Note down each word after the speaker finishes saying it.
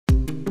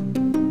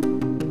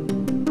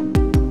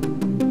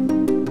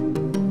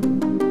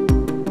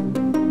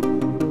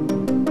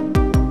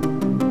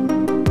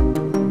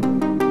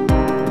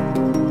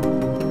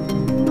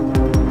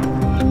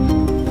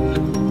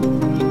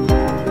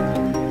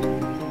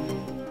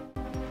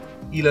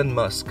Elon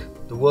Musk,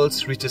 the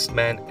world's richest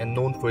man and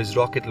known for his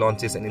rocket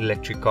launches and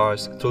electric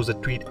cars, throws a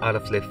tweet out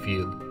of left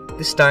field.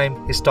 This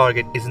time, his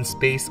target isn't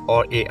space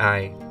or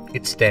AI,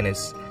 it's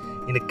tennis.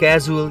 In a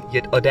casual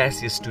yet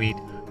audacious tweet,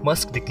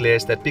 Musk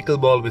declares that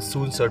pickleball will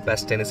soon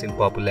surpass tennis in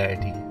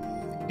popularity.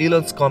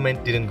 Elon's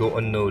comment didn't go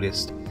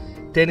unnoticed.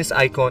 Tennis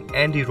icon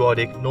Andy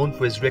Roddick, known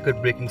for his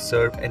record-breaking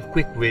serve and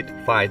quick wit,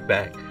 fired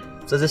back,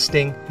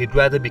 suggesting he'd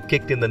rather be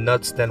kicked in the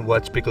nuts than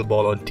watch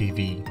pickleball on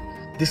TV.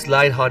 This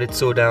light-hearted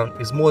showdown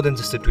is more than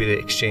just a Twitter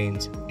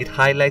exchange. It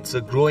highlights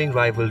a growing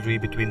rivalry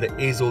between the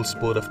age-old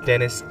sport of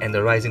tennis and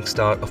the rising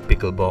star of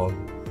pickleball.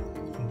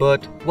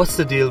 But what's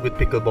the deal with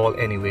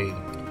pickleball anyway?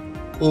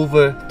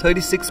 Over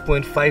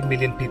 36.5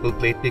 million people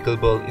played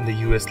pickleball in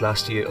the US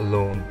last year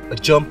alone, a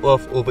jump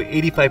of over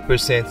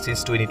 85%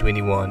 since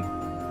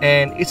 2021.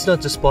 And it's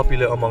not just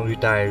popular among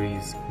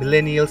retirees.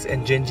 Millennials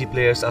and Gen Z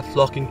players are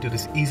flocking to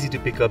this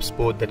easy-to-pick-up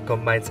sport that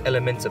combines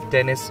elements of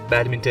tennis,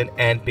 badminton,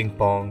 and ping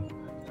pong.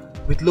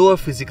 With lower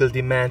physical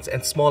demands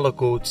and smaller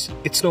courts,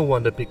 it's no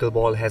wonder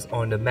pickleball has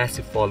earned a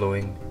massive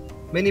following.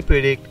 Many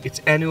predict its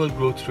annual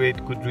growth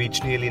rate could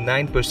reach nearly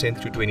 9%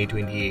 through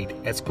 2028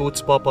 as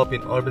courts pop up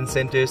in urban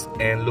centers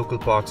and local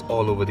parks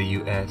all over the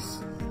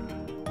US.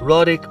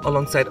 Roddick,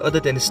 alongside other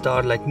tennis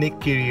stars like Nick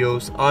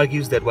Kyrgios,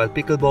 argues that while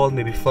pickleball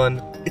may be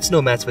fun, it's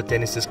no match for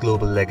tennis's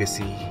global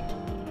legacy.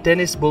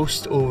 Tennis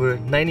boasts over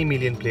 90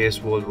 million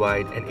players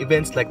worldwide, and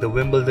events like the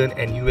Wimbledon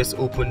and US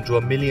Open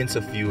draw millions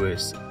of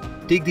viewers.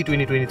 Take the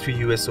 2023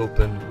 US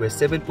Open, where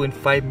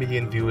 7.5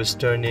 million viewers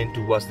turned in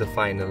to watch the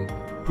final,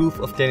 proof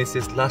of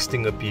tennis's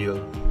lasting appeal.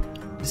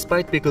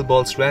 Despite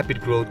pickleball's rapid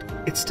growth,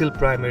 it's still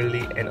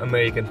primarily an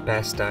American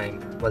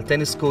pastime, while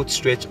tennis courts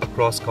stretch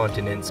across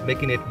continents,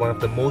 making it one of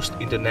the most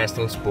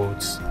international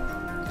sports.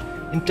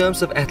 In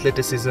terms of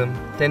athleticism,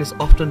 tennis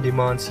often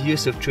demands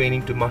years of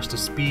training to master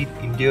speed,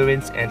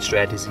 endurance, and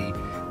strategy,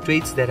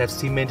 traits that have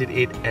cemented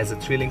it as a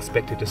thrilling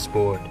spectator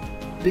sport.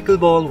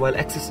 Pickleball, while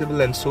accessible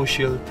and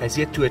social, has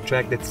yet to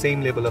attract that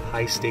same level of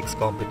high-stakes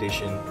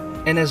competition.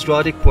 And as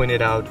Roddick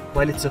pointed out,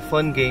 while it's a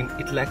fun game,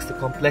 it lacks the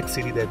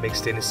complexity that makes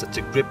tennis such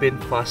a gripping,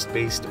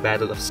 fast-paced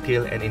battle of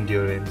skill and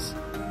endurance.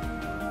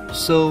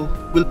 So,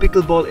 will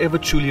pickleball ever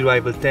truly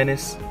rival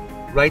tennis?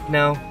 Right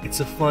now, it's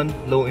a fun,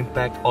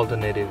 low-impact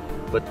alternative,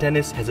 but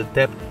tennis has a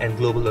depth and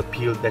global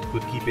appeal that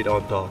could keep it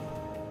on top.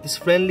 This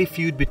friendly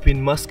feud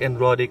between Musk and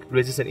Roddick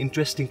raises an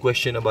interesting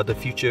question about the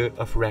future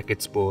of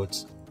racket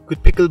sports.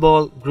 Could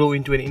pickleball grow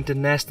into an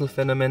international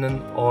phenomenon,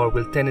 or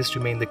will tennis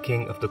remain the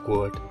king of the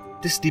court?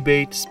 This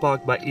debate,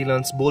 sparked by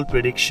Elon's bold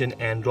prediction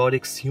and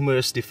Roddick's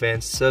humorous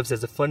defense, serves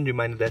as a fun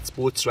reminder that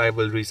sports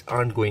rivalries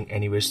aren't going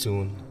anywhere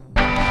soon.